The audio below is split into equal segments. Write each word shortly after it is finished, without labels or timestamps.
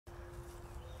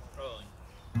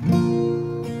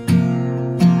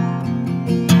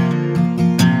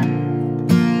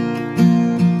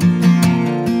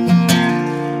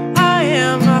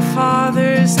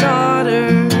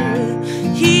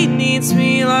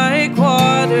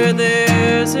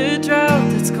there's a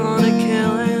drought that's gonna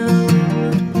kill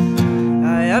him.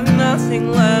 I have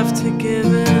nothing left to give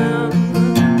him.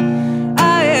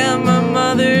 I am my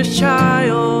mother's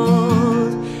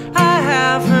child. I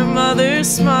have her mother's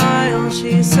smile.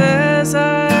 She says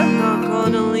I'm not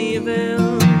gonna leave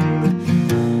him.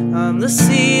 I'm the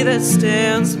sea that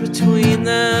stands between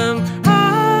them.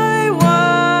 I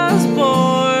was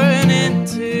born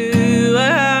into a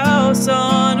house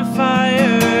on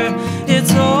fire.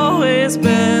 It's always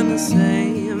been the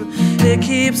same. It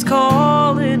keeps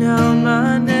calling out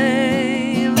my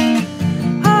name.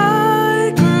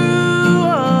 I grew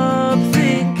up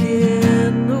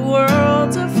thinking the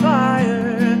world's a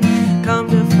fire. Come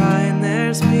to find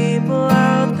there's people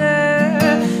out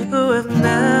there who have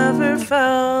never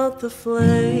felt the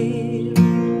flame.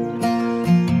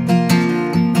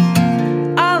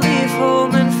 I leave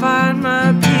home and find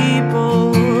my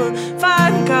people,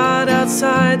 find God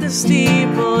outside the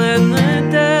steeple, and the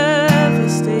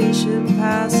devastation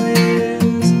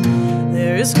passes.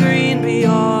 There is green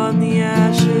beyond the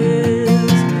ashes.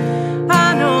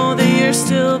 I know that you're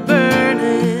still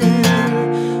burning,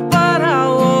 but I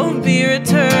won't be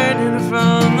returning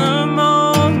from the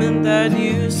moment that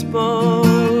you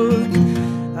spoke.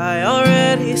 I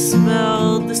already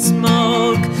smelled the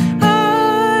smoke.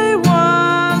 I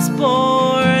was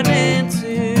born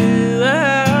into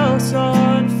a house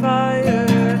on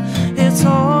fire. It's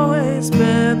always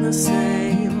been the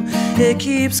same. It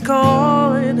keeps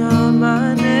calling out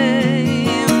my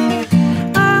name.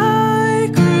 I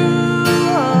grew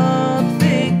up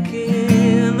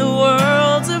thinking the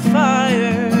world's a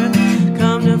fire.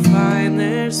 Come to find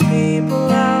there's people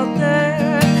out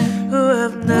there who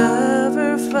have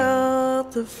never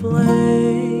felt the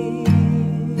flame.